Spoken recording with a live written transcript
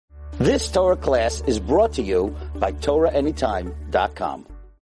This Torah class is brought to you by TorahAnytime.com.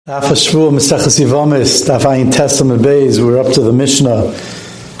 Daf Hashvua Maseches Yevamis, Daf Ayin Tesam Beis. We're up to the Mishnah,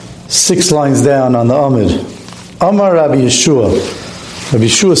 6 lines down on the Amid. Amar Rabbi Yeshua. Rabbi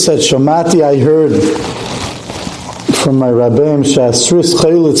Yeshua said, Shamati, I heard from my Rabbeim, Sha'asris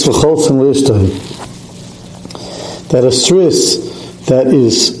Chaylitz V'choltzin L'ishtay, that a stris that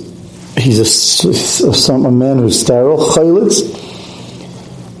is, he's a man who's sterile, Chaylitz,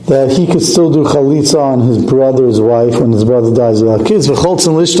 that he could still do chalitza on his brother's wife when his brother dies without kids.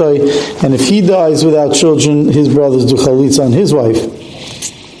 V'choltzin L'ishtay, and if he dies without children, his brothers do chalitza on his wife.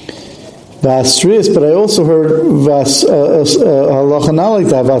 V'astris, but I also heard halacha not like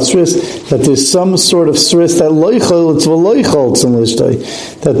that. V'astris, that there's some sort of stris that loy chalitz v'loy choltzin L'ishtay,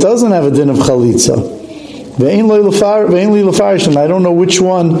 that doesn't have a din of chalitza. Ve'ein li lefarishim. I don't know which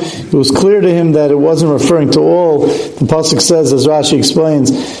one. It was clear to him that it wasn't referring to all. The pasuk says, as Rashi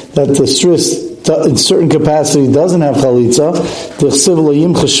explains, that the stris in certain capacity doesn't have chalitza.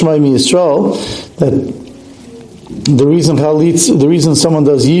 That the reason someone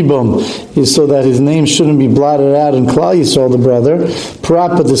does yibum is so that his name shouldn't be blotted out in Klal Yisrael, the brother.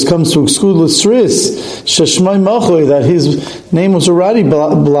 But this comes to exclude l'stris sheshmai machui, that his name was already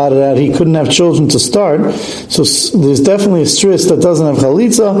blotted out. He couldn't have children to start. So there's definitely a stris that doesn't have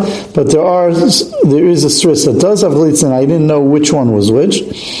chalitza, but there is a stris that does have chalitza, and I didn't know which one was which.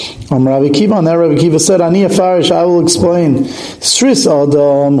 Rabbi Kiva, on that Rabbi Kiva said, Ani afarish, I will explain. Stris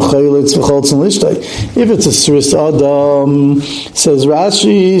adam chaylitz v'choltzin L'ishtay. If it's a stris adam, says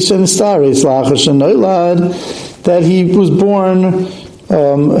Rashi, shenistares lachar shenoilad, that he was born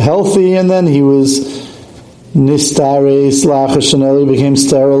healthy and then he was nistares lachar shenoilad, became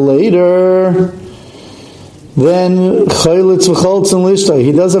sterile later. Then chaylitz v'choltzin L'ishtay,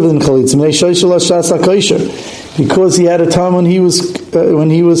 he does have it in chalitza. Mnei shoyshel hashas hakosher, because he had a time when he was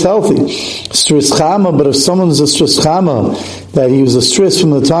healthy. Stris chama, but if someone's a stris chama, that he was a stris from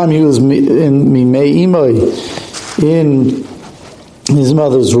the time he was in mimei imoi, in his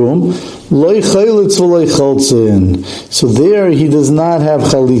mother's womb, loy chaylitz v'loy choltzin. So there he does not have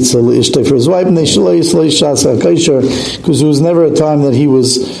chalitza l'ishtay for his wife, because there was never a time that he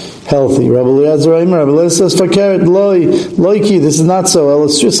was healthy. Rabbi Eliezer says, "Fakeret loiki." This is not so. El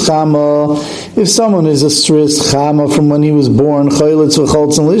stris chama. If someone is a stris chama from when he was born, chaylitz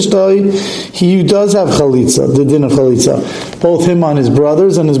v'choltzin L'ishtay, he does have chalitza, the din of chalitza. Both him on his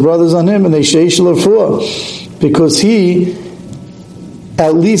brothers and his brothers on him, and they sheish l'refuah, because he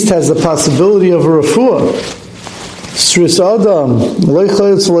at least has the possibility of a refuah. Stris adam, loy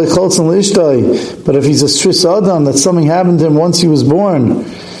chaylitz v'loy choltzin L'ishtay. But if he's a stris adam, that something happened to him once he was born,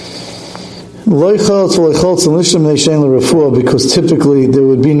 because typically there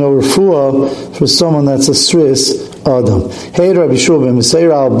would be no refuah for someone that's a stris adam. Hey, Rabbi Shua ben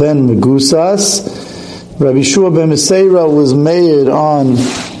Meseira ben Megusas. Rabbi Shua ben Meseira was made on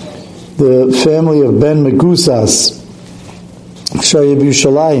the family of Ben Megusas. Shayab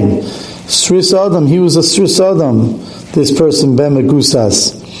Yushalayim. Stris adam, he was a stris adam, this person Ben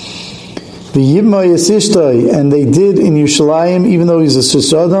Megusas. And they did in Yerushalayim, even though he's a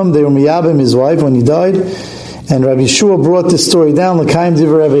stris adam, they were miyabim his wife when he died. And Rabbi Shua brought this story down, l'kaim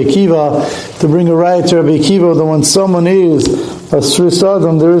divrei Rabbi Akiva, to bring a riot to Rabbi Akiva that when someone is a stris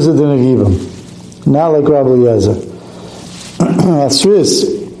adam, there is a din of yibum, not like Rabbi Eliezer. Stris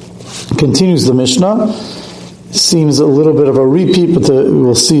continues the Mishnah. Seems a little bit of a repeat, but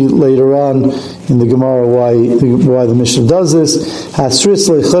we'll see later on in the Gemara why the Mishnah does this. Hasris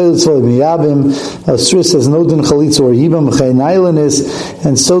lechaylitz miyabim. Hasris has no din chalitza or yibam b'chein islandis,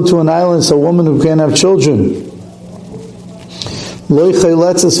 and so to an island is a woman who can't have children. Loy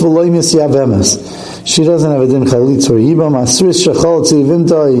chayletzes v'loy misyabemes. She doesn't have a din chalitza or yibam. Hasris shechal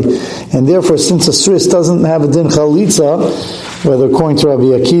tzivimtai, and therefore, since a stris doesn't have a din chalitza, whether according to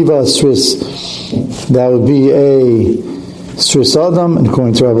Rabbi Akiva, a stris, that would be a stris adam, and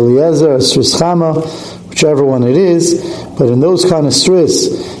according to Rabbi Eliezer, a stris chama, whichever one it is. But in those kind of stris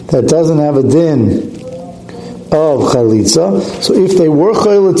that doesn't have a din of chalitza, so if they were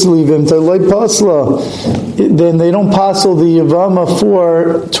chalitza levim to like pasla, then they don't pasel the yavama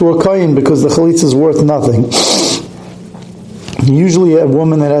to a kohen, because the chalitza is worth nothing. Usually a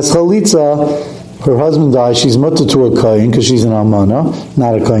woman that has chalitza, her husband dies, she's mutter to a kohen because she's an almana,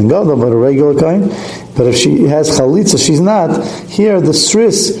 not a kohen gadol, but a regular kohen. But if she has chalitza, she's not. Here, the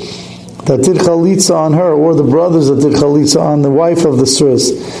stris that did chalitza on her, or the brothers that did chalitza on the wife of the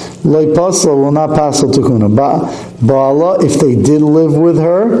stris, lei pasla, will not pasel tukuna. Ba'ala, if they did live with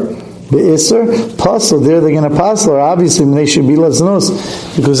her, be'isr, pasel, there they're going to pasel her. Obviously, they should be laznos,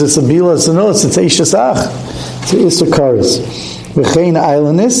 because it's a bila zanos, it's eishas ach, it's isr kares. V'chein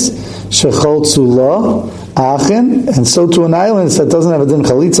islandis shechol tzula achen, and so to an islandist that doesn't have a din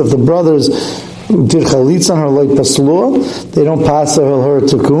chalitza, if the brothers did chalitza on her like paslua, they don't pass her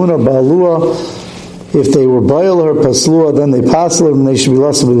tikkun or ba'alua. If they were ba'al her paslua, then they pass her, and they should be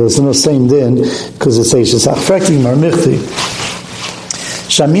less and less. No same din, because it's eishes. Achfrekti mar michti.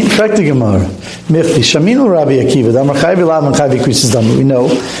 Shamin frekti gemar michti. Shaminu Rabbi Akiva. Damar chayvi lav and chayvi krisis damar. We know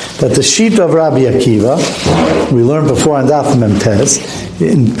that the sheet of Rabbi Akiva, we learned before on Daf Memtes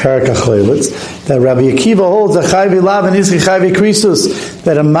in Perek HaChoylitz, that Rabbi Akiva holds that chayvi lav and iski chayvi krisis,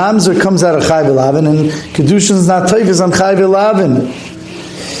 that a mamzer comes out of chayvi lavin, and kedushin is not taifis on chayvi lavin.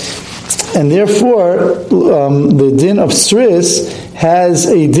 And therefore, the din of Sris has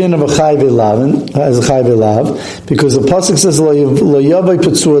a din of a chayve lav, because the pasuk says lo yavai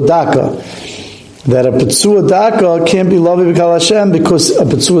petzua daka, that a petzua daka can't be lavi b'kal Hashem, because a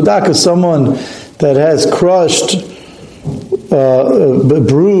petzua daka is someone that has crushed,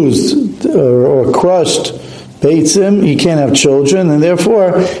 bruised, or crushed Beitzim, he can't have children, and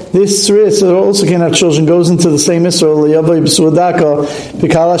therefore this Sris also can't have children, goes into the same Israel,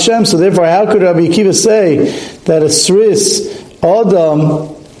 B'Kal Hashem. So therefore, how could Rabbi Akiva say that a Sris Adam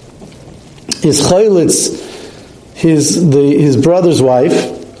is Chaylitz, his brother's wife,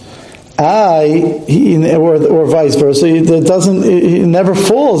 or vice versa? It never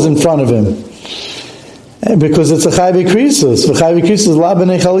falls in front of him. Because it's a chayve krisus. The chayve krisus is la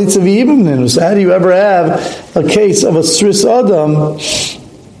b'nei chalitza v'yibam ninus. How do you ever have a case of a Sris Adam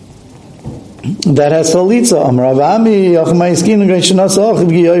that has chalitza?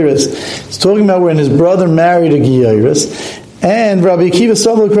 It's talking about when his brother married a Giyaris, and Rabbi Akiva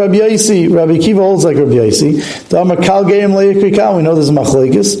like Rabbi Yaisi. Rabbi Akiva holds like Rabbi Yaisi. The Amar Kal Gerim le'ikri Kal. We know there's a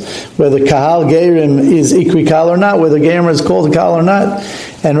machlekes whether Kahal Gerim is ikri Kal or not, whether Gerim is called a Kal or not.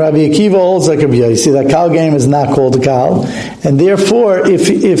 And Rabbi Akiva holds like Rabbi Yaisi that Kal Gerim is not called a Kal, and therefore, if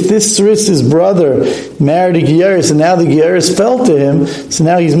this Sris' brother married a Giyaris and now the Giyaris fell to him, so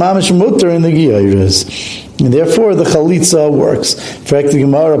now he's mamash mutter in the Giyaris. And therefore, the chalitza works.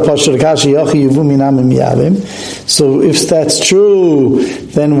 So if that's true,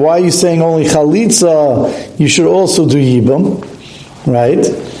 then why are you saying only chalitza? You should also do yibam, right?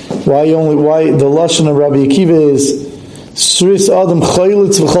 Why the lashon of Rabbi Akiva is Sris Adam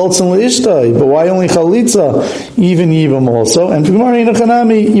chaylitz v'choltzin leishtai, but why only chalitza? Even yibam also. And for Gemara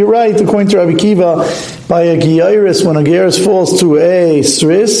Inachanami, you're right. According to Rabbi Akiva, by a giyaris, when a giyaris falls to a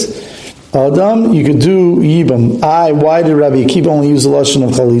Sris Adam, you could do yibam. Why did Rabbi Akiva only use the lashon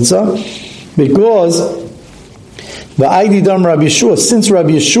of chalitza? Because the Aidi Dam Rabbi Yeshua, since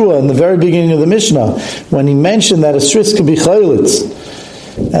Rabbi Yeshua in the very beginning of the Mishnah, when he mentioned that a Sris could be chalitz,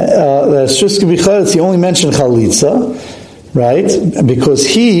 he only mentioned chalitza, right? Because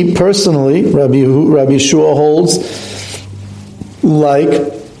he personally, Rabbi Yeshua holds like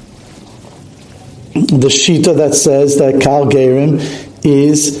the shita that says that Kal Gerim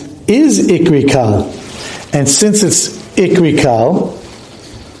is Ikri Kal, and since it's Ikri Kal,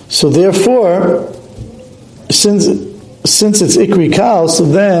 so therefore, since it's Ikri Kal, so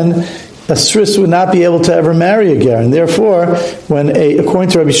then a Sris would not be able to ever marry a Ger, and therefore, according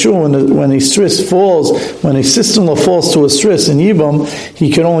to Rabbi Shua, when a Sris falls, when a sister-in-law falls to a Sris in Yibam, he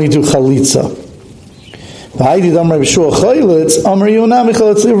can only do chalitza. Rabbi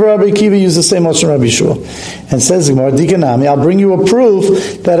Akiva used the same lashon Rabbi Shua, and says Gemara Dikanami, I'll bring you a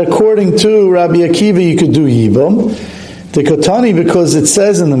proof that according to Rabbi Akiva you could do Yibam. The Kotani, because it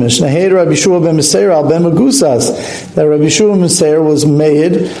says in the Mishnah, Hey Rabbi Shua ben Meseir al ben Megusas, that Rabbi Shua ben Meseir was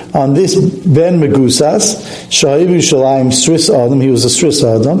made on this ben Megusas, Shahiv Yushalayim Sris Adam, he was a Sris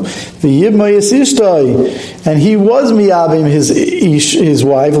Adam, the Yibma Yisishtai, and he was miyabim his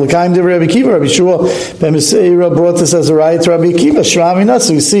wife, L'kaim de Rabbi Akiva. Rabbi Shua ben Meseir brought this as a riot to Rabbi Akiva, Shrami Nat.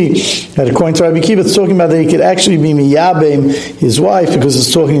 So we see that according to Rabbi Akiva, it's talking about that he could actually be miyabim his wife, because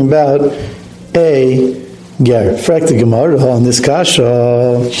it's talking about a Ger. Frak the Gemara on this kasha.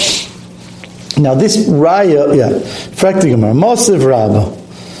 Now this raya, Frak the Gemara. Mosiv Rabba.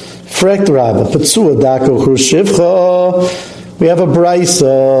 Frak the Rabba. Petzua dako chrushivcha. We have a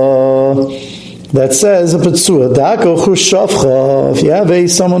brisa that says a petzua dako chrushivcha. If you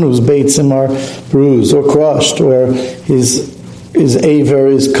have someone whose beitzim are bruised or crushed, or his aver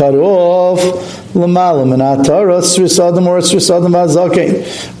is cut off, Lamalam and Atara, Sris Adam or Sris Adam Azakein,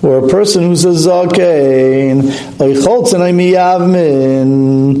 or a person who's a Zakein,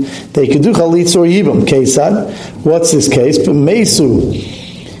 they could do Chalitz or Yibam. Kesad. What's this case? But Mesu,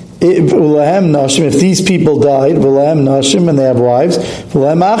 if these people died, and they have wives,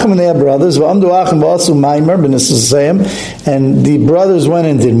 and they have brothers, and the brothers went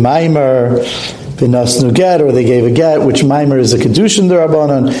and did Maimer, v'nasnu get, or they gave a get, which Maimer is a kedushin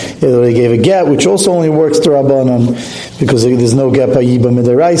derabanan, or they gave a get, which also only works derabanan, because there's no get by yibam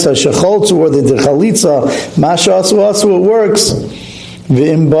midaraisa, shecholtzu, or they did chalitza, masha asu, it works.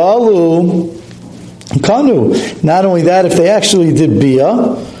 V'imbalu kanu. Not only that, if they actually did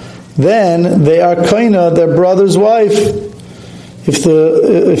bia, then they are kaina, their brother's wife. If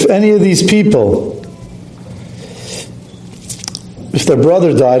any of these people, if their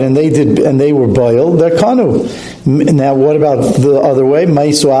brother died and they were boiled, they're kanu. Now, what about the other way?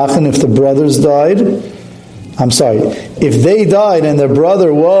 Ma'isuachin, if the brothers died, if they died and their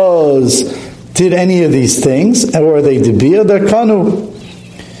brother did any of these things, or they did bia, they're kanu.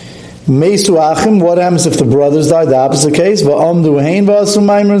 Meisuachim, what happens if the brothers died? The opposite case. What happens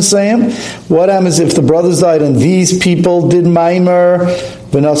if the brothers died and these people did maimer,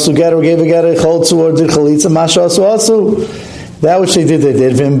 v'nasu get or gave a get, choltzu, or did chalitza, masha asu asu? That which they did.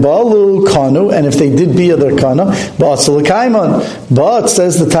 V'imbalu kanu, and if they did bia, they're kana. Ba'asu l'kaiman. But,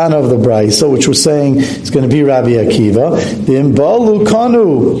 says the Tana of the Braisa, which we're saying is going to be Rabbi Akiva, v'imbalu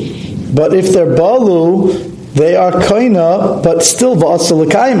kanu. But if they're balu, they are kaina, but still ba'asa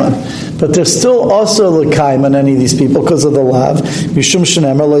l'kaiman. But they're still also l'kaiman, any of these people, because of the lav. Mishum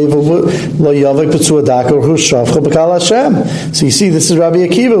shenemer lo yavik b'tzua daka or hushavcha b'kal Hashem. So you see, this is Rabbi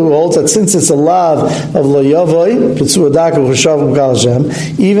Akiva, who holds that since it's a lav of lo yavik b'tzua daka or hushavcha b'kal Hashem,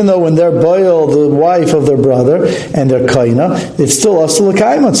 even though when they're boil, the wife of their brother, and they're kaina, it's still also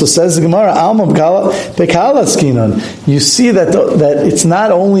l'kaiman. So says the Gemara, alma b'kal askinon. You see that it's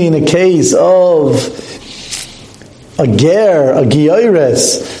not only in a case of a ger, a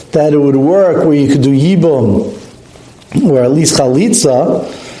giyaires, that it would work where you could do yibum, or at least chalitza,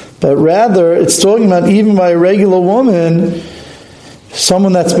 but rather it's talking about even by a regular woman,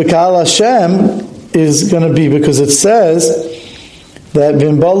 someone that's B'kal Hashem is going to be, because it says that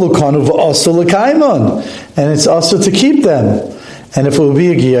v'imbalu kanu v'asu l'kaiman, and it's also to keep them. And if it would be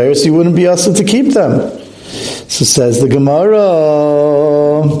a giyaires, you wouldn't be also to keep them. So says the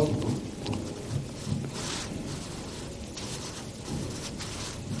Gemara,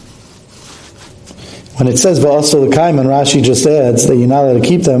 when it says v'asu l'kaiman, Rashi just adds that you're not allowed to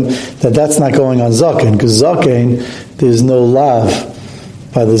keep them, that's not going on zaken, because zaken, there's no lav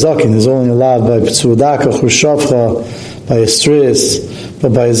by the zaken, there's only a lav by p'tzuadaka, chushavcha, by a stris,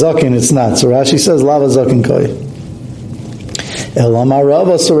 but by a zaken it's not. So Rashi says lava zaken koi. Elamar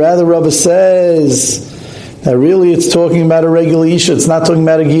Rava, so rather Rava says that really it's talking about a regular isha, it's not talking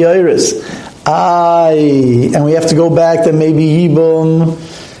about a giyaris. And we have to go back that maybe yibum.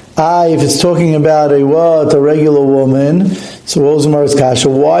 If it's talking about a regular woman, so Ozumar's kasha,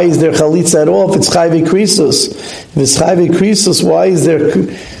 why is there chalitza at all if it's chayve krisus? If it's chayve krisus, why is there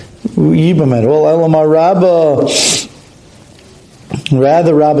yibam at all? Elamar Rabba,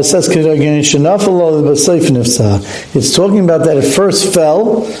 rather Rabba says, it's talking about that it first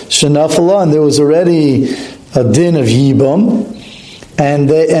fell, shenafala, and there was already a din of yibam, and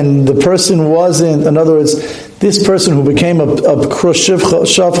the person wasn't, in other words, this person who became a kroshivcha,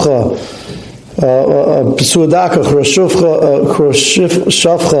 psuadaka,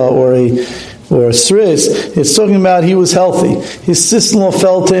 kroshivcha, or a sris, it's talking about he was healthy. His sister-in-law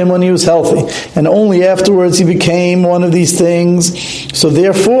fell to him when he was healthy, and only afterwards he became one of these things. So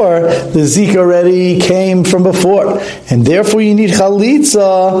therefore, the zika already came from before, and therefore you need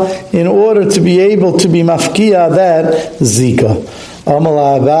chalitza in order to be able to be mafkia that zika.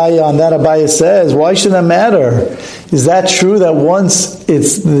 Amala Abaya, on that Abaya says, why should that matter? Is that true that once the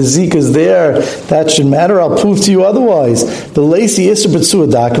zika is there, that should matter? I'll prove to you otherwise. The lacy Isser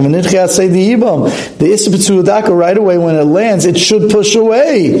B'tzuadaka, the Isser B'tzuadaka, right away when it lands, it should push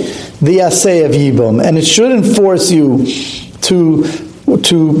away the asay of yibam, and it shouldn't force you to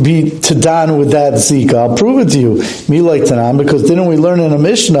be to dan with that zika. I'll prove it to you. Me like Tanan, because didn't we learn in a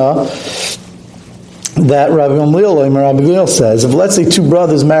Mishnah that Rabbi Gamliel says, if let's say two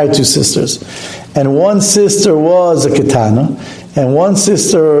brothers married two sisters, and one sister was a ketana, and one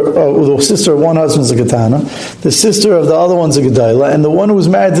sister, the sister of one husband is a ketana, the sister of the other one's a gedayla, and the one who was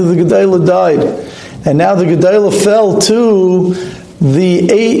married to the gedayla died, and now the gedayla fell to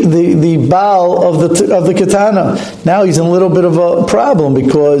the baal of the ketana. Now he's in a little bit of a problem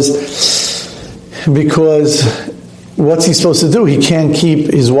because what's he supposed to do? He can't keep,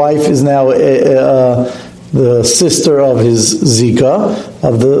 his wife is now the sister of his zika,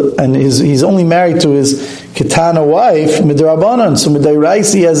 and he's only married to his ketana wife, midrabanan. So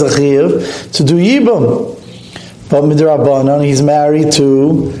midairaisi has a chiyuv to do yibam, but midrabanan he's married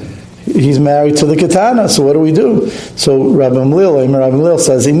to the ketana. So what do we do? So Rabbi Gamliel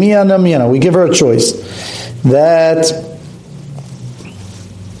says, we give her a choice that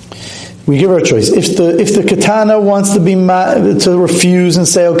We give her a choice. If the katana wants to refuse and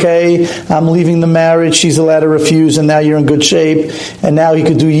say, okay, I'm leaving the marriage, she's allowed to refuse, and now you're in good shape, and now he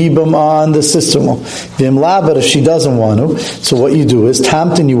could do yibum on the sister-in-law. V'imla, but if she doesn't want to, so what you do is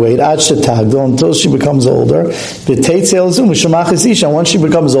tamtin, you wait ad shetagdol until she becomes older. And once she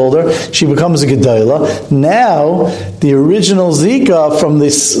becomes older, she becomes a gedola. Now the original zika from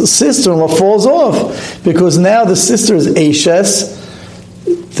this sister-in-law falls off, because now the sister is Ashes.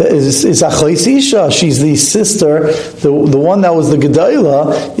 Is Achais Isha. She's the sister. The one that was the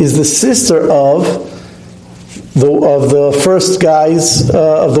Gedaila is the sister of the first guy's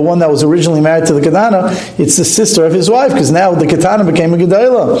of the one that was originally married to the Katana. It's the sister of his wife, because now the Katana became a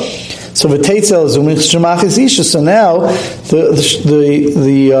Gedaila. So v'teitzel zumich shemachis isha. So now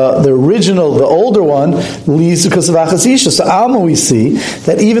the original, the older one, leaves because of achas isha. So Alma, we see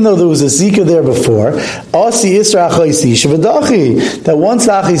that even though there was a zika there before, asi isra achas isha v'dachi, that once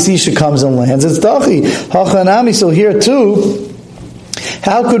the achas isha comes and lands, it's dachi hachanami. So here too,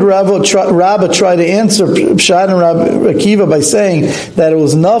 how could Rabbah try to answer Pshat and Rabbi Akiva by saying that it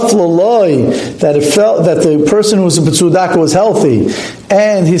was naflaloi, that it felt that the person who was a B'tzudaka was healthy,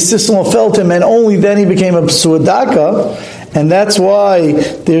 and his sister-in-law felt him, and only then he became a B'tzudaka, and that's why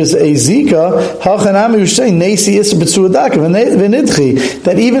there's a zika. Hachanami was saying nesi issa B'tzudaka v'nidchi,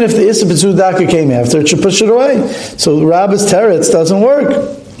 that even if the issa B'tzudaka came after, it should push it away. So Rabbah's teretz doesn't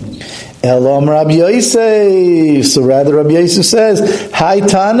work. Elam Rabbi Yosef. So rather Rabbi Yosef says, Hai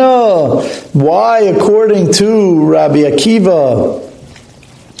Tana. Why, according to Rabbi Akiva,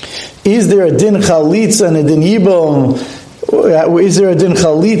 is there a din chalitza and a din yibum? Is there a din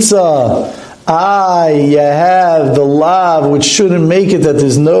chalitza? You have the lav which shouldn't make it that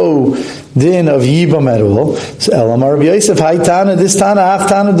there's no din of yibam at all. So Elam Rabbi Yosef, Hai Tana, this Tana, Haf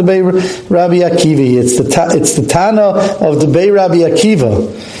Tana Debei Rabbi Akiva. It's the Tana of Debei Rabbi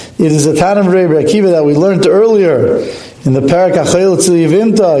Akiva. It is a Tana of Rabbi Akiva that we learned earlier in the Parak Achayil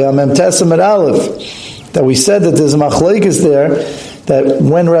Tzilivimta, Yamem Tesam at Aleph, that we said that there's a machlekes there, that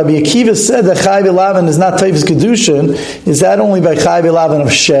when Rabbi Akiva said that Chai V'Lavan is not Taifas Kedushin, is that only by Chai V'Lavan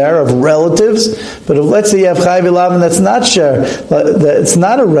of share, of relatives? But if, let's say you have Chai V'Lavan that's not share, that it's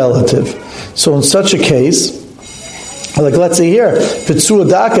not a relative. So in such a case, like let's say here,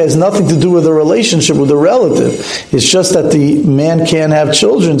 Pitsuadaka has nothing to do with a relationship with a relative. It's just that the man can't have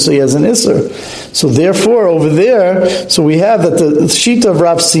children, so he has an Isser. So therefore, over there, so we have that the Shita of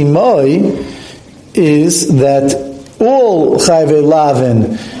Rav Simoi is that all Chayve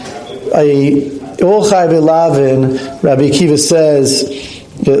Lavin, Rabbi Akiva says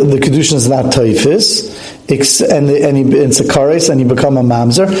the Kedushin is not Taifis, and it's a kares, and you become a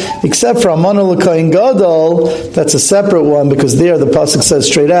mamzer, except for Amana L'Kayin Gadol, that's a separate one, because there the pasuk says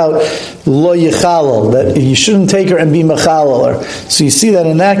straight out, Lo Yichalal, that you shouldn't take her and be Mechalal. So you see that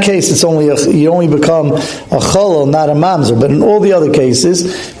in that case, it's only you only become a Chalal, not a mamzer. But in all the other cases,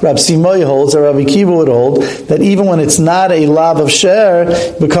 Rab Simoi holds, or Rabbi Akiva would hold, that even when it's not a lav of share,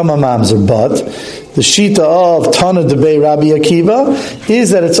 become a mamzer. But the shita of Tana Debei Rabbi Akiva is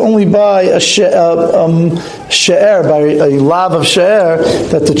that it's only by a she'er, by a lav of she'er,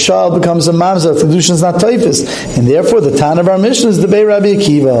 that the child becomes a mamzer, the Kedushin is not taifis. And therefore the Tana of our Mishnah is Debei Rabbi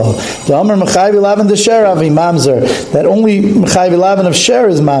Akiva. The Amar Mechai V'Lavin de she'er avi mamzer, that only Mechai V'Lavin of she'er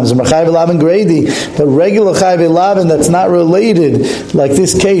is mamzer, Mechai V'Lavin grady, but regular Mechai V'Lavin that's not related, like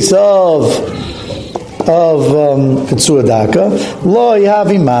this case of Petzuadaka, Lo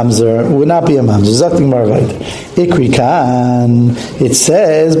Yavi Mamzer, would not be a Mamzer. Zakti Marvite. Ikri Kan, it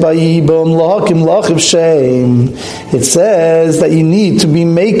says, Bayibom Lahakim Lachiv Shem. It says that you need to be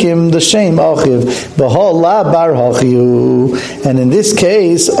making the shame Achiv. Bahal La Bar Hachiu. And in this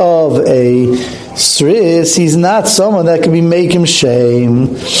case of a Sris, he's not someone that can be making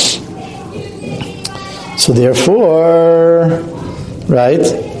shame. So therefore, right?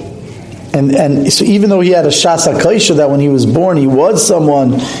 And so even though he had a Shasa Kaisha, that when he was born he was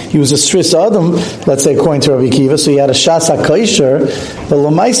someone, he was a Stris Adam, let's say according to Rabbi Akiva, so he had a Shasa Kaisha, but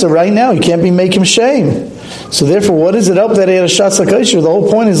Lamaisa right now he can't be making shame. So therefore, what is it up that he had a Shasa Kaisha? The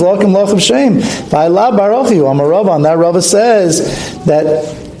whole point is Lakim Lach of shame. By La Barachi, Amarava, and that Rava says that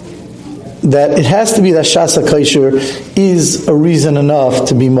it has to be that Shasa Kaisher is a reason enough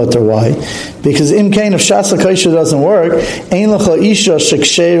to be mutter. Why? Because Imkain, if Shasa Kaisher doesn't work, Ein Lecha Isha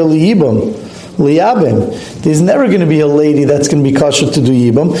Sheksher Liyibam Liyabim. There's never going to be a lady that's going to be kosher to do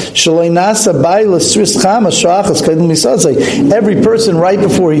Yibam. Shaloi Nasa Baila Sris Chama Shachas Kaidum Misazai. Every person right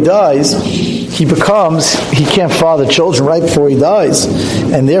before he dies, he can't father children right before he dies,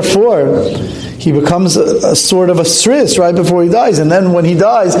 and therefore he becomes a sort of a stris right before he dies, and then when he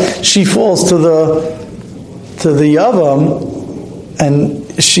dies, she falls to the yavam, and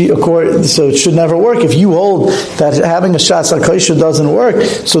so it should never work. If you hold that having a Shas HaKosher doesn't work,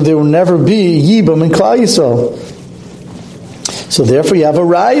 so there will never be Yibam in Klal Yisrael. So therefore you have a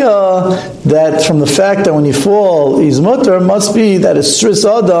raya that from the fact that when you fall is mutter, must be that a stris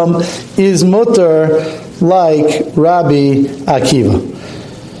adam is mutter like Rabbi Akiva.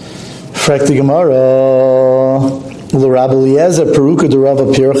 Frakti Gemara, L'Rabbi Eliezer Peruka de Rava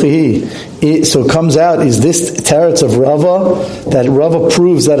Pirchihi. So it comes out, is this teretz of Rava, that Rava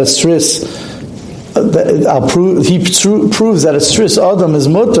proves that a stris, proves that a stris adam is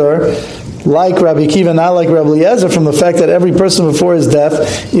mutter, like Rabbi Akiva, not like Rabbi Eliezer, from the fact that every person before his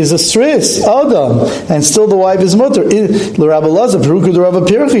death is a stris, Adam, and still the wife is mutter. L'Rabbi Eliezer, Peruka de Rava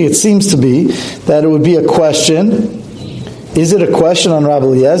Pirchi, it seems to be that it would be a question. Is it a question on Rabbi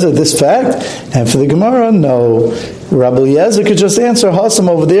Eliezer, this fact? And for the Gemara, no. Rabbi Eliezer could just answer Hasam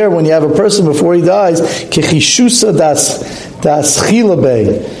over there when you have a person before he dies, Kechishusa das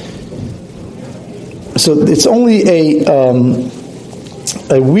chilabei. So it's only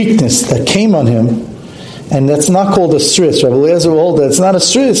a weakness that came on him, and that's not called a stris. Rabbi Eliezer will hold that it's not a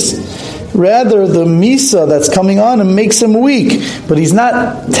stris. Rather, the misa that's coming on him makes him weak, but he's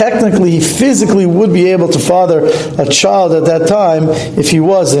not technically, he physically would be able to father a child at that time if he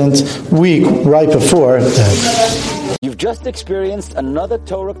wasn't weak right before that. You've just experienced another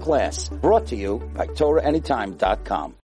Torah class brought to you by TorahAnytime.com.